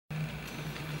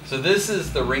So this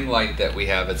is the ring light that we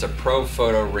have. It's a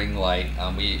Profoto ring light.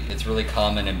 It's really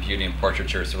common in beauty and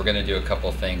portraiture, so we're going to do a couple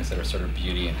of things that are sort of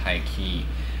beauty and high key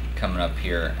coming up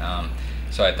here.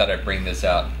 So I thought I'd bring this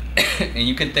out. And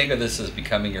you can think of this as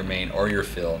becoming your main or your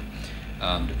fill,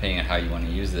 depending on how you want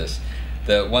to use this.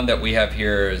 The one that we have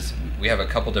here is, we have a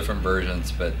couple different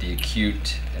versions, but the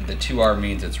acute, and the 2R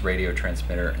means it's radio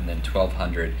transmitter, and then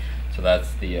 1200, so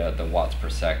that's the watts per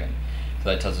second. So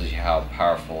that tells you how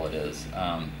powerful it is.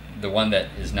 The one that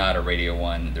is not a radio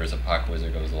one, there's a pocket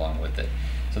wizard goes along with it.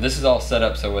 So this is all set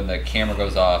up so when the camera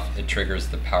goes off, it triggers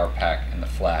the power pack and the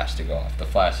flash to go off. The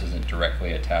flash isn't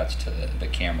directly attached to the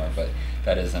camera, but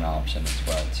that is an option as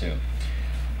well too.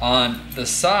 On the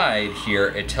side here,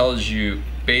 it tells you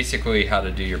basically how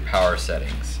to do your power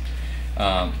settings.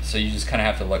 So you just kind of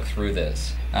have to look through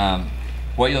this.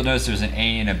 What you'll notice, there's an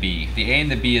A and a B. The A and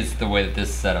the B is the way that this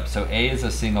is set up. So A is a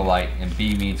single light, and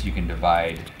B means you can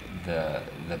divide the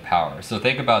power. So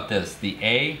think about this. The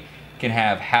A can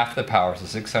have half the power, so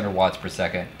 600 watts per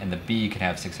second, and the B can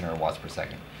have 600 watts per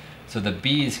second. So the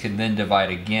B's can then divide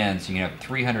again, so you can have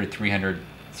 300, 300,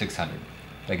 600.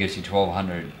 That gives you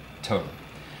 1200 total.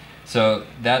 So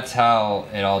that's how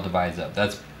it all divides up.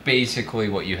 That's basically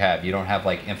what you have. You don't have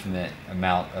like infinite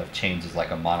amount of changes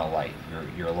like a mono light.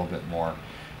 You're a little bit more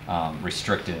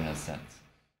restricted in a sense.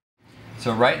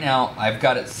 So right now I've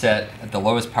got it set at the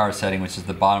lowest power setting, which is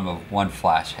the bottom of one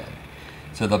flash head.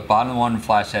 So the bottom one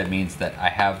flash head means that I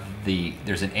have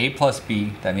there's an A plus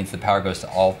B, that means the power goes to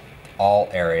all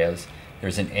areas.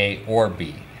 There's an A or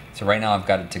B. So right now I've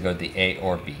got it to go to the A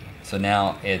or B. So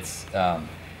now it's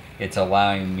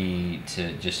allowing me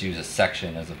to just use a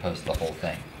section as opposed to the whole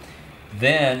thing.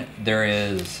 Then there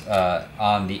is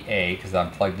on the A, because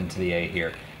I'm plugged into the A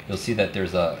here, you'll see that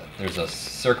there's a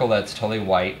circle that's totally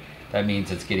white. That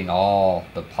means it's getting all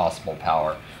the possible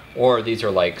power. Or these are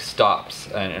like stops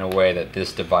in a way that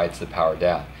this divides the power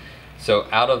down. So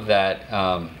out of that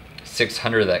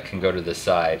 600 that can go to the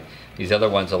side, these other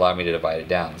ones allow me to divide it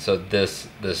down. So this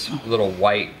little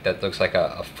white that looks like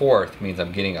a fourth means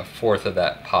I'm getting a fourth of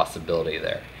that possibility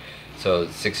there. So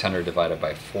 600 divided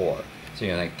by 4. So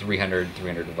like 300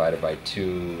 divided by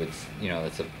 2,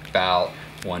 it's about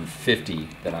 150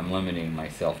 that I'm limiting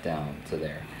myself down to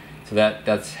there. So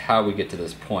that's how we get to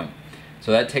this point.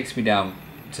 So that takes me down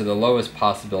to the lowest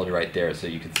possibility right there. So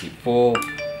you can see full,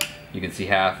 you can see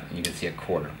half, and you can see a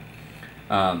quarter.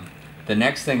 The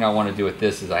next thing I want to do with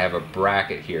this is I have a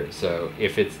bracket here. So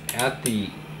if it's at the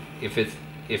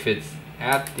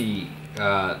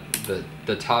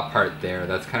top part there,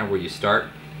 that's kind of where you start,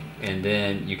 and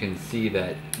then you can see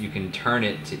that you can turn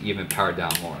it to even power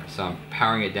down more. So I'm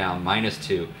powering it down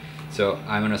 -2. So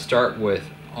I'm going to start with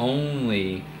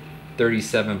only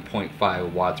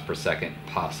 37.5 watts per second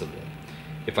possible.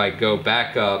 If I go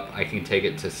back up, I can take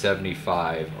it to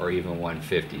 75 or even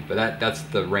 150, but that's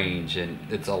the range, and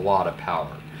it's a lot of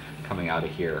power coming out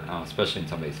of here, especially in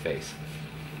somebody's face.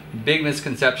 Big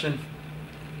misconception: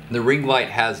 the ring light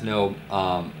has no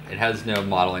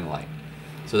modeling light,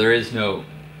 so there is no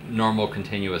normal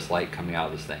continuous light coming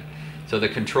out of this thing. So the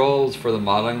controls for the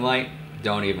modeling light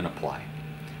don't even apply.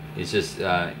 It's just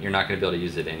you're not going to be able to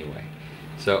use it anyway.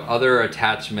 So other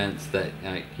attachments that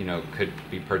could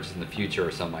be purchased in the future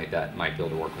or something like that might be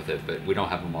able to work with it, but we don't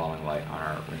have a modeling light on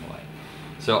our ring light.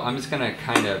 So I'm just going to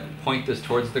kind of point this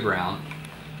towards the ground,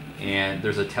 and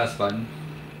there's a test button,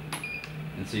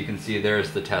 and so you can see there's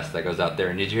the test that goes out there.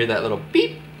 And did you hear that little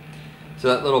beep? So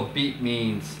that little beep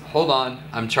means hold on,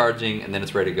 I'm charging, and then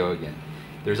it's ready to go again.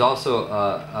 There's also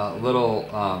a little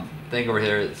thing over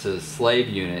here that says slave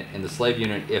unit, and the slave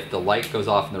unit, if the light goes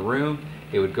off in the room,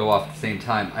 it would go off at the same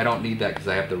time. I don't need that because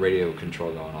I have the radio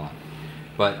control going on.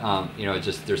 But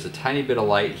there's a tiny bit of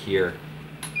light here,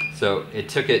 so it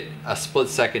took it a split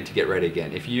second to get ready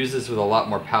again. If you use this with a lot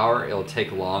more power, it'll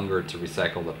take longer to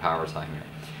recycle the power time here.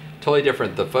 Totally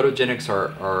different. The photogenics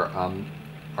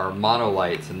are mono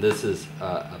lights, and this is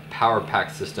a power pack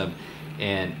system,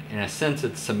 and in a sense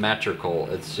it's symmetrical.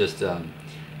 It's just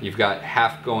you've got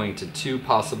half going to 2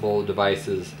 possible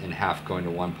devices and half going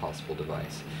to 1 possible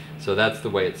device. So that's the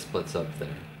way it splits up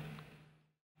there.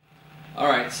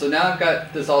 Alright, so now I've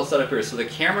got this all set up here. So the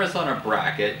camera's on a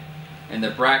bracket, and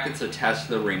the bracket's attached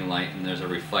to the ring light, and there's a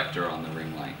reflector on the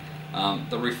ring light.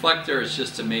 The reflector is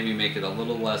just to maybe make it a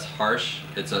little less harsh.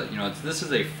 This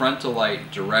is a frontal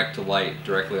light, direct light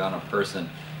directly on a person.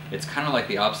 It's kind of like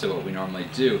the opposite of what we normally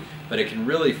do, but it can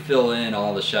really fill in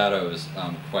all the shadows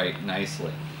quite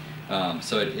nicely.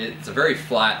 So it's a very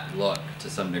flat look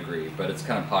to some degree, but it's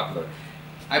kind of popular.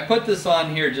 I put this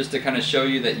on here just to kind of show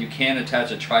you that you can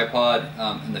attach a tripod.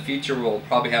 In the future we'll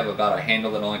probably have about a handle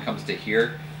that only comes to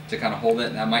here to kind of hold it,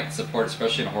 and that might support,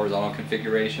 especially in a horizontal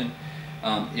configuration.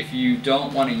 If you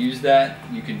don't want to use that,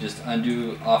 you can just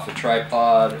undo off a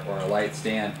tripod or a light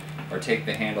stand, or take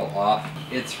the handle off.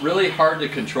 It's really hard to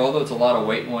control though, it's a lot of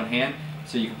weight in one hand,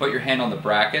 so you can put your hand on the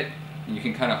bracket and you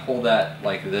can kind of hold that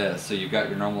like this, so you've got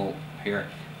your normal here.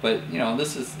 But you know,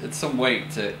 it's some weight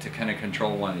to kind of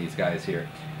control one of these guys here.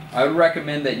 I would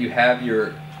recommend that you have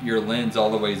your lens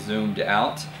all the way zoomed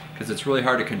out, because it's really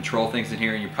hard to control things in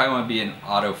here, and you probably want to be in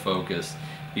autofocus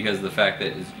because of the fact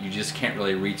that you just can't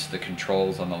really reach the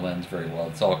controls on the lens very well.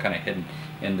 It's all kind of hidden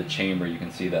in the chamber. You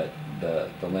can see that the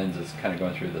lens is kind of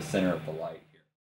going through the center of the light.